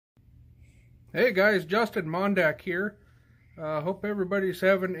Hey guys, Justin Mondak here. Hope everybody's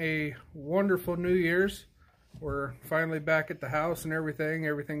having a wonderful New Year's. We're finally back at the house and everything.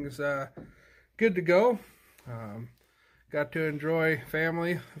 Everything's good to go. Got to enjoy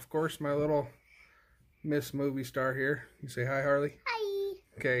family. Of course, my little Miss Movie Star here. You say hi, Harley? Hi.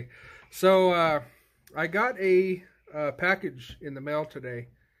 Okay, so I got a package in the mail today.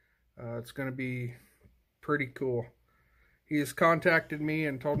 It's going to be pretty cool. He's contacted me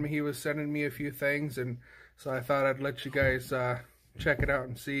and told me he was sending me a few things, and so I thought I'd let you guys check it out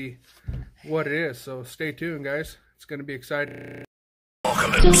and see what it is. So stay tuned, guys. It's going to be exciting.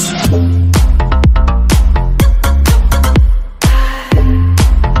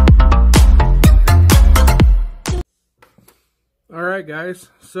 Alright guys,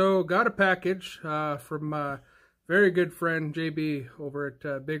 so got a package from my very good friend JB over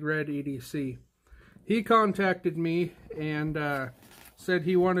at Big Red EDC. He contacted me and said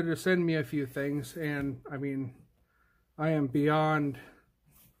he wanted to send me a few things, and I mean, I am beyond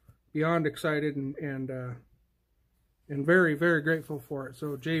excited and very, very grateful for it.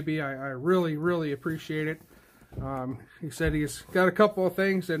 So JB, I really appreciate it. He said he's got a couple of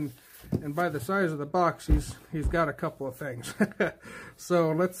things, and by the size of the box, he's got a couple of things.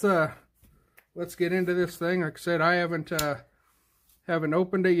 So let's get into this thing. Like I said, I haven't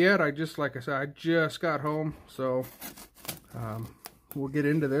opened it yet. I just got home, so we'll get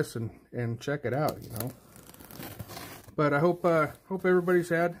into this and check it out, you know. But I hope everybody's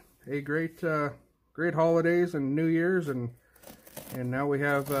had a great holidays and New Year's, and now we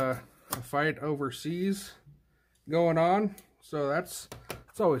have a fight overseas going on, so it's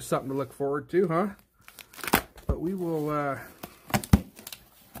always something to look forward to, huh? But we will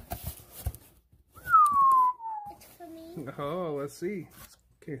oh, let's see.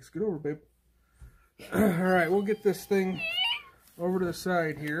 Okay, scoot over, babe. Alright, we'll get this thing over to the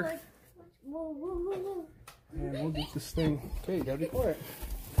side here. And we'll get this thing... Okay, you gotta be quiet.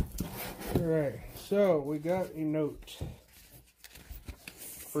 Alright, so we got a note.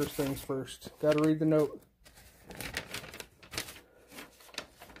 First things first. Gotta read the note.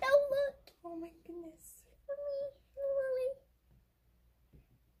 Oh, look. Oh, my goodness.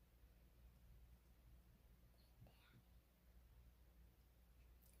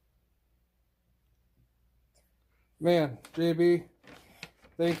 Man, JB,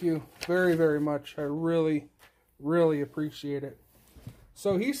 thank you very, very much. I really appreciate it.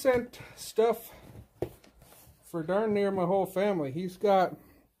 So he sent stuff for darn near my whole family. He's got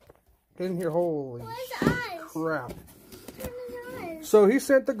in here, holy crap. So he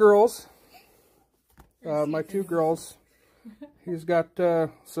sent the girls, my two girls. He's got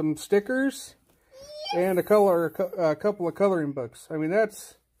some stickers and a couple of coloring books. I mean,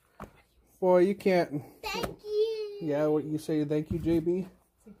 that's, boy, you can't. Thank you. Yeah, what you say? Thank you, JB.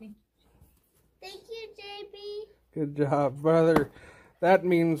 Thank you, JB. Good job, brother. That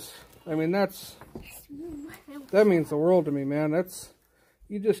means, I mean, that means the world to me, man. That's,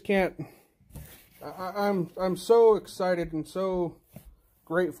 you just can't. I'm so excited and so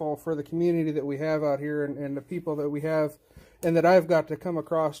grateful for the community that we have out here, and the people that we have, and that I've got to come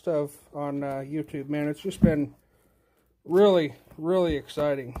across on YouTube. Man, it's just been really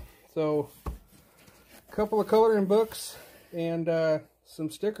exciting. So, a couple of coloring books and some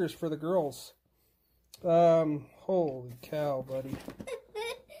stickers for the girls. Holy cow, buddy.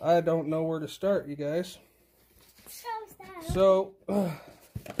 I don't know where to start, you guys. So,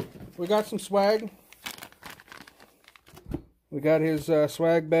 we got some swag. We got his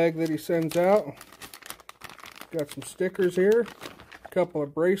swag bag that he sends out. Got some stickers here. A couple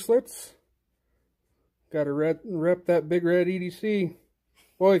of bracelets. Got to rep that Big Red EDC.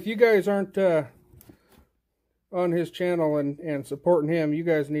 Well, if you guys aren't on his channel and supporting him, you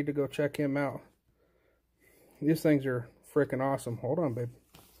guys need to go check him out. These things are freaking awesome. Hold on, babe.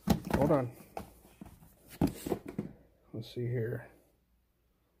 Hold on. Let's see here.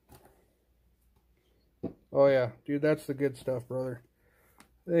 Oh yeah, dude, that's the good stuff, brother.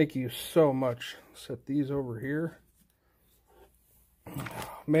 Thank you so much. Set these over here.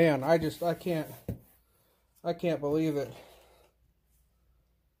 Man, I can't believe it.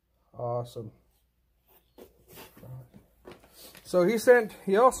 Awesome. So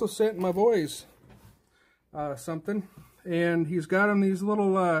he also sent my boys something, and he's got them these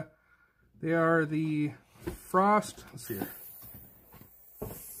little they are the frost, let's see here,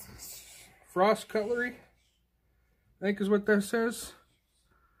 frost cutlery, I think is what that says.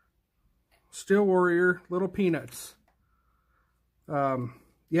 Steel Warrior little peanuts. Yeah,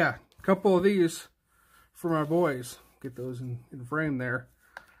 a couple of these for my boys. Get those in frame there.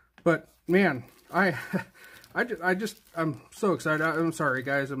 But man, I'm so excited. I'm sorry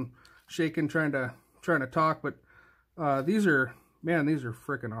guys, I'm shaking trying to talk, but these are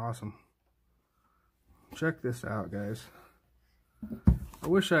freaking awesome. Check this out, guys. I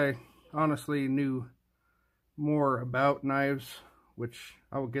wish I honestly knew more about knives, which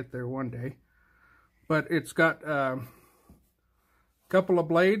I will get there one day. But it's got a couple of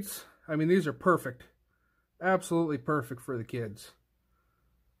blades. I mean, these are perfect. Absolutely perfect for the kids.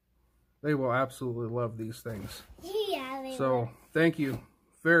 They will absolutely love these things. Yeah, they so, will. Thank you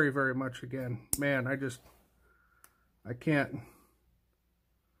very, very much again. Man, I can't.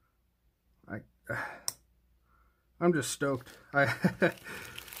 I'm just stoked.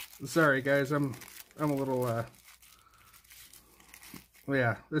 Sorry guys, I'm a little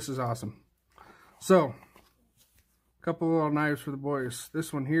yeah, this is awesome. So, a couple of little knives for the boys.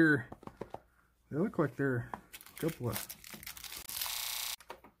 This one here, they look like they're a couple of.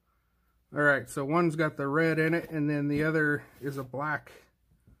 Alright, so one's got the red in it, and then the other is a black.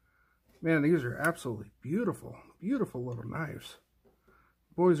 Man, these are absolutely beautiful. Beautiful little knives.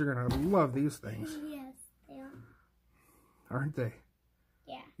 Boys are gonna love these things. Yes, they are. Aren't they?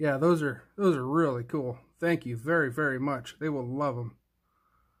 Yeah. Yeah, those are really cool. Thank you very, very much. They will love them.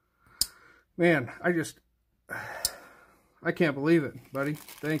 Man, I can't believe it, buddy.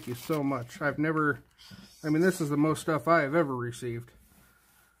 Thank you so much. I mean, this is the most stuff I have ever received.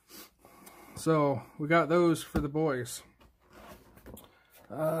 So, we got those for the boys.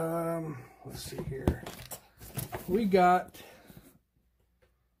 Let's see here. We got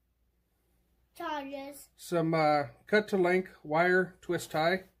charges. Some cut to length wire twist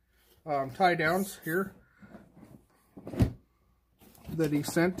tie downs here that he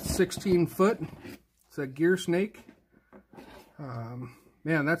sent. 16 foot. It's a gear snake.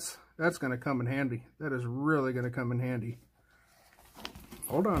 Man, that's gonna come in handy. That is really gonna come in handy.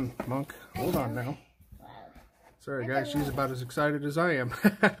 Hold on, Monk. Hold on now. Sorry guys, she's about as excited as I am.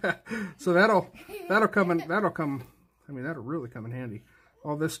 So that'll come. I mean, that'll really come in handy.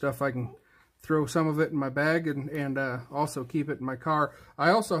 All this stuff, I can throw some of it in my bag and also keep it in my car.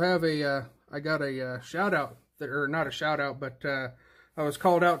 I also have I got a shout out, or not a shout out, but I was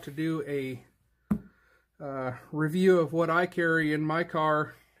called out to do a review of what I carry in my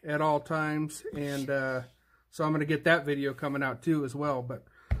car at all times, and so I'm going to get that video coming out too as well. But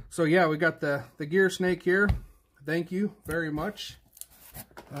so yeah, we got the gear snake here. Thank you very much.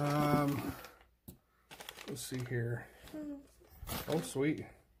 Let's see here. Oh, sweet.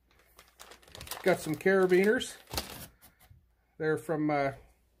 Got some carabiners. They're from let's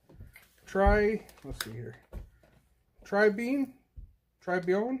see here. Tribione.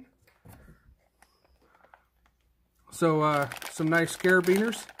 So some nice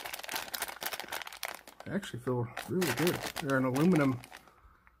carabiners. They actually feel really good. They're an aluminum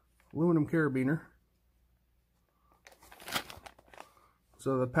carabiner.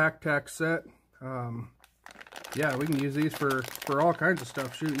 So the pack tack set. Yeah, we can use these for all kinds of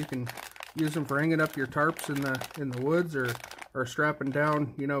stuff. Shoot, you can use them for hanging up your tarps in the woods, or strapping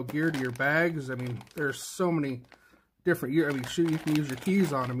down, you know, gear to your bags. I mean, there's so many different. I mean, shoot, you can use your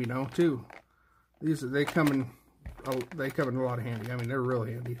keys on them, you know, too. They come in a lot of handy. I mean, they're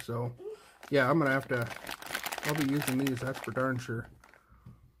really handy. So, yeah, I'll be using these. That's for darn sure.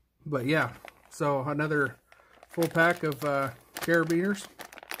 But yeah, so another full pack of carabiners.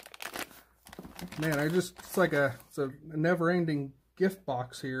 Man, it's a never-ending gift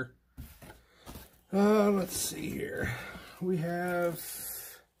box here. Let's see here. We have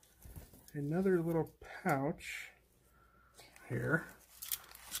another little pouch here.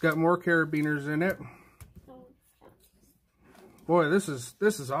 It's got more carabiners in it. Boy, this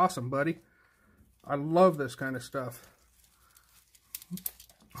is awesome, buddy. I love this kind of stuff.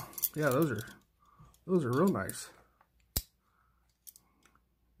 Yeah, those are real nice.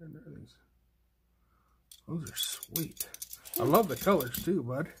 Those are sweet. I love the colors too,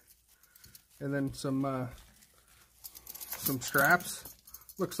 bud. And then some straps.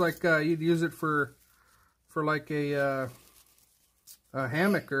 Looks like you'd use it for like a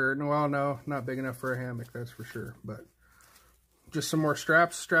hammock, or well, no, not big enough for a hammock, that's for sure. But just some more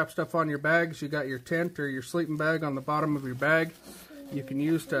straps. Strap stuff on your bags. You got your tent or your sleeping bag on the bottom of your bag. You can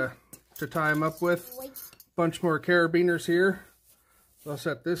use to tie them up with. Bunch more carabiners here. I'll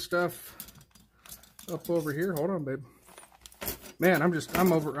set this stuff up over here. Hold on, babe. Man, I'm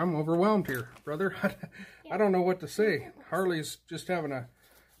overwhelmed here, brother. I don't know what to say. Harley's just having a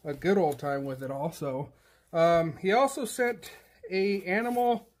good old time with it also. He also sent a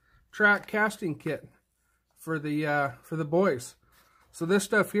animal track casting kit for the boys. So this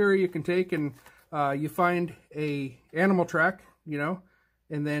stuff here you can take and you find a animal track,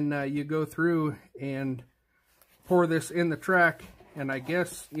 and then you go through and pour this in the track, and I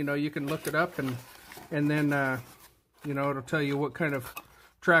guess, you know, you can look it up and then, you know, it'll tell you what kind of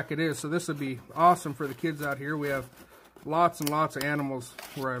track it is. So this would be awesome for the kids out here. We have lots and lots of animals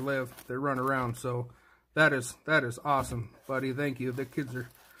where I live that run around. So that is awesome, buddy. Thank you. The kids are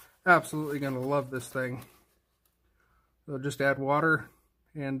absolutely going to love this thing. They'll just add water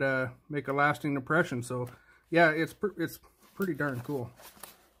and make a lasting impression. So yeah, it's pretty darn cool.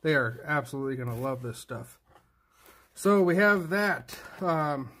 They are absolutely going to love this stuff. So we have that.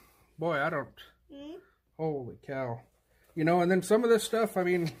 Boy, I don't... Holy cow. You know, and then some of this stuff, I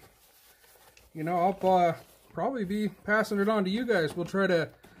mean, you know, I'll probably be passing it on to you guys. We'll try to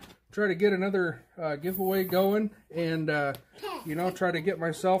get another giveaway going, and you know, try to get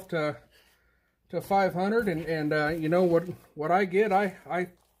myself to 500, and you know, what I get, I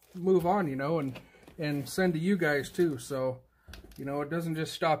move on, you know, and send to you guys too. So, you know, it doesn't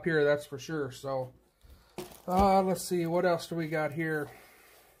just stop here, that's for sure. So let's see, what else do we got here?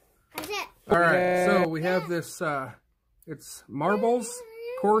 That's it. All right, so we have this, it's Marbles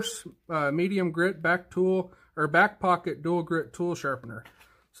Coarse Medium Grit Back Tool, or Back Pocket Dual Grit Tool Sharpener.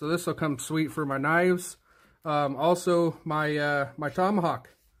 So this will come sweet for my knives. Also, my my tomahawk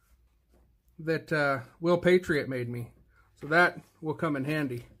that Will Patriot made me. So that will come in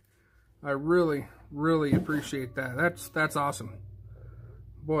handy. I really, really appreciate that. That's awesome.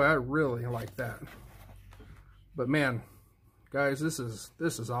 Boy, I really like that. But man, guys, this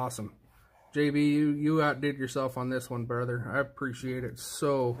is awesome. JB, you outdid yourself on this one, brother. I appreciate it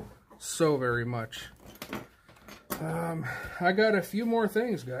so very much. I got a few more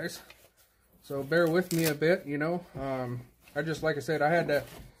things, guys, so bear with me a bit. You know, I just, like I said, I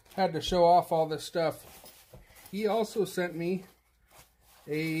had to show off all this stuff. He also sent me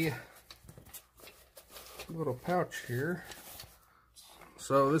a little pouch here.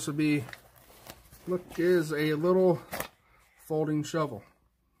 So this would be, look, is a little folding shovel.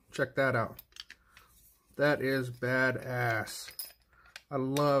 Check that out. That is badass. I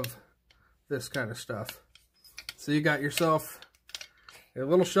love this kind of stuff. So you got yourself a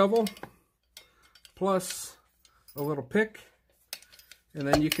little shovel plus a little pick, and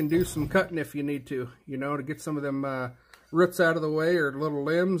then you can do some cutting if you need to, you know, to get some of them roots out of the way, or little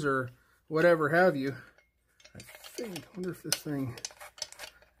limbs, or whatever have you. I wonder if this thing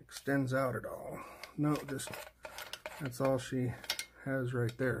extends out at all. No, just, that's all she has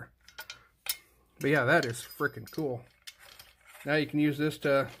right there. But yeah, that is freaking cool. Now you can use this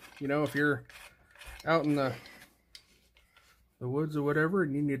to, you know, if you're out in the woods or whatever,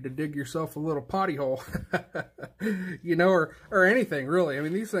 and you need to dig yourself a little potty hole, you know, or anything really. I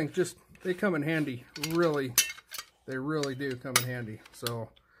mean, these things just, they come in handy. Really, they really do come in handy. So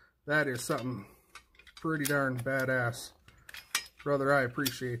that is something pretty darn badass, brother. I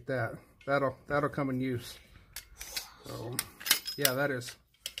appreciate that. That'll come in use. So yeah, that is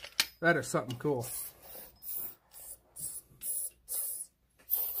something cool.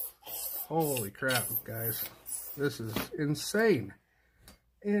 Holy crap, guys. This is insane.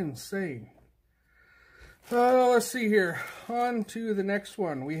 Insane. Let's see here. On to the next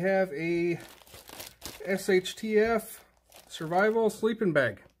one. We have a SHTF Survival Sleeping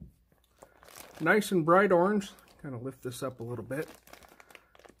Bag. Nice and bright orange. Kind of lift this up a little bit.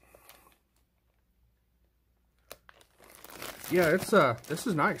 Yeah, it's this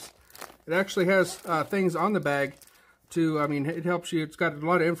is nice. It actually has things on the bag to, I mean, it helps you. It's got a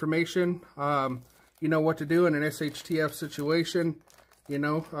lot of information. You know what to do in an SHTF situation. You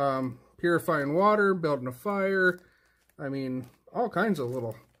know, purifying water, building a fire. I mean, all kinds of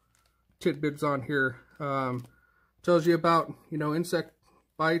little tidbits on here. Tells you about, you know, insect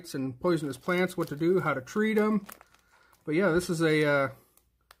bites and poisonous plants, what to do, how to treat them. But yeah, this is a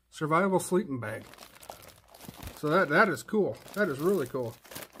survival sleeping bag. So that is cool. That is really cool.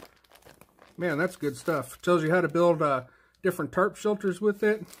 Man, that's good stuff. Tells you how to build different tarp shelters with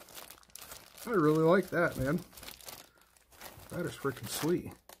it. I really like that, man. That is freaking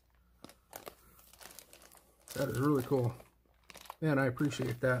sweet. That is really cool. Man, I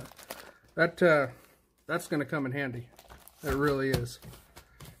appreciate that. That's going to come in handy. It really is.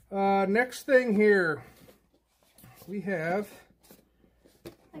 Next thing here, we have...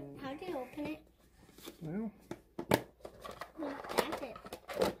 How do you open it? Well, That's it.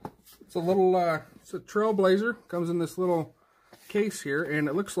 it's a little, it's a Trailblazer. Comes in this little case here, and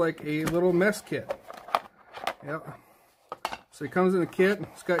it looks like a little mess kit. Yep. So it comes in a kit.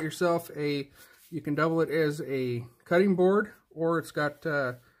 It's got yourself a, you can double it as a cutting board, or it's got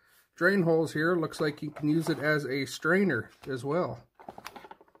drain holes here. Looks like you can use it as a strainer as well.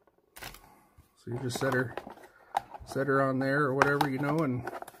 So you just set her on there or whatever, you know, and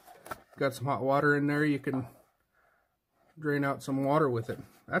got some hot water in there. You can drain out some water with it.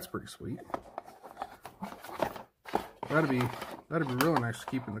 That's pretty sweet. That'd be really nice to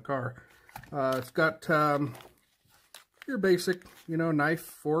keep in the car. It's got your basic, you know, knife,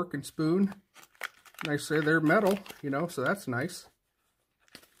 fork, and spoon. Nice, they're metal, you know, so that's nice.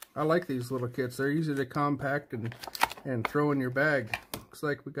 I like these little kits. They're easy to compact and throw in your bag. Looks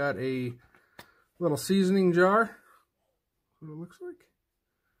like we got a little seasoning jar. That's what it looks like.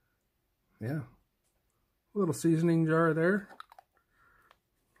 Yeah. A little seasoning jar there.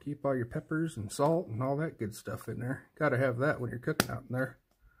 Keep all your peppers and salt and all that good stuff in there. Gotta have that when you're cooking out in there.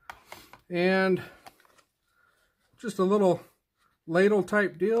 And just a little ladle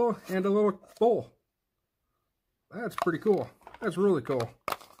type deal and a little bowl. That's pretty cool. That's really cool.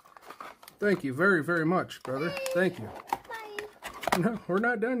 Thank you very, very much, brother. Thank you. Bye. No, we're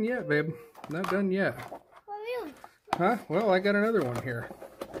not done yet, babe. Not done yet. What are you doing? Huh? Well, I got another one here.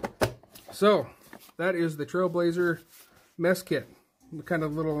 So, that is the Trailblazer mess kit. Kind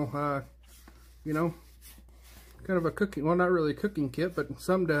of little, you know, kind of a cooking, well, not really a cooking kit, but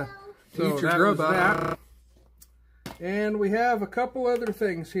something to eat your grub out. And we have a couple other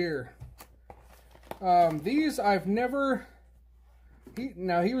things here. These I've never,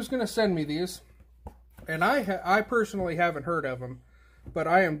 now he was going to send me these, and I personally haven't heard of them, but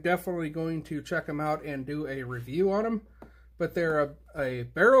I am definitely going to check them out and do a review on them. But they're a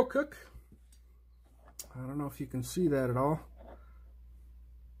barrel cook. I don't know if you can see that at all.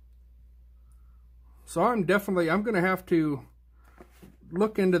 So I'm going to have to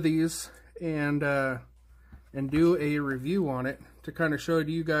look into these and do a review on it to kind of show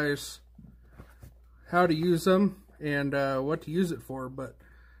you guys how to use them and what to use it for. But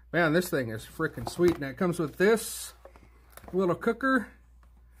man, this thing is freaking sweet. Now it comes with this little cooker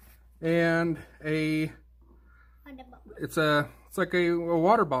and it's like a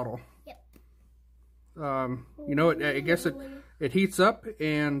water bottle. Yep. You know, I guess it heats up,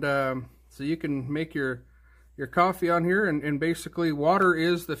 and so you can make your coffee on here, and basically water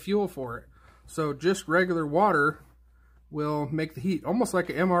is the fuel for it. So just regular water will make the heat, almost like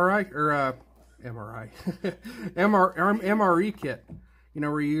an MRI or MRE kit. You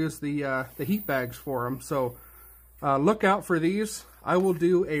know, where you use the heat bags for them. So look out for these. I will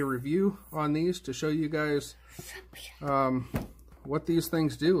do a review on these to show you guys what these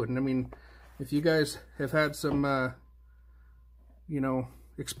things do. And I mean, if you guys have had some you know,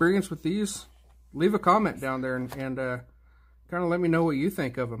 experience with these, leave a comment down there and kind of let me know what you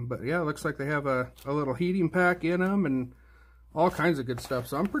think of them. But yeah, it looks like they have a little heating pack in them and all kinds of good stuff.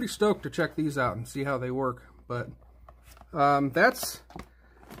 So I'm pretty stoked to check these out and see how they work. But that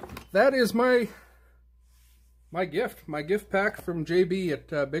is my gift pack from JB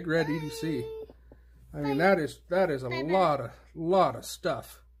at Big Red EDC. I mean, that is a lot of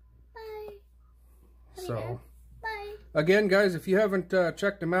stuff. Bye. So Bye. again, guys, if you haven't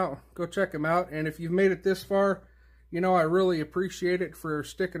checked them out, go check them out. And if you've made it this far, you know, I really appreciate it for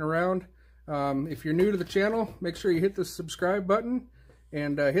sticking around. If you're new to the channel, make sure you hit the subscribe button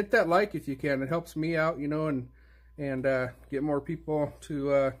and hit that like if you can. It helps me out, you know, and get more people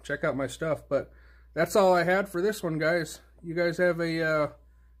to check out my stuff. But that's all I had for this one, guys. You guys have a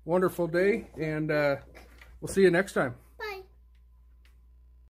wonderful day, and we'll see you next time.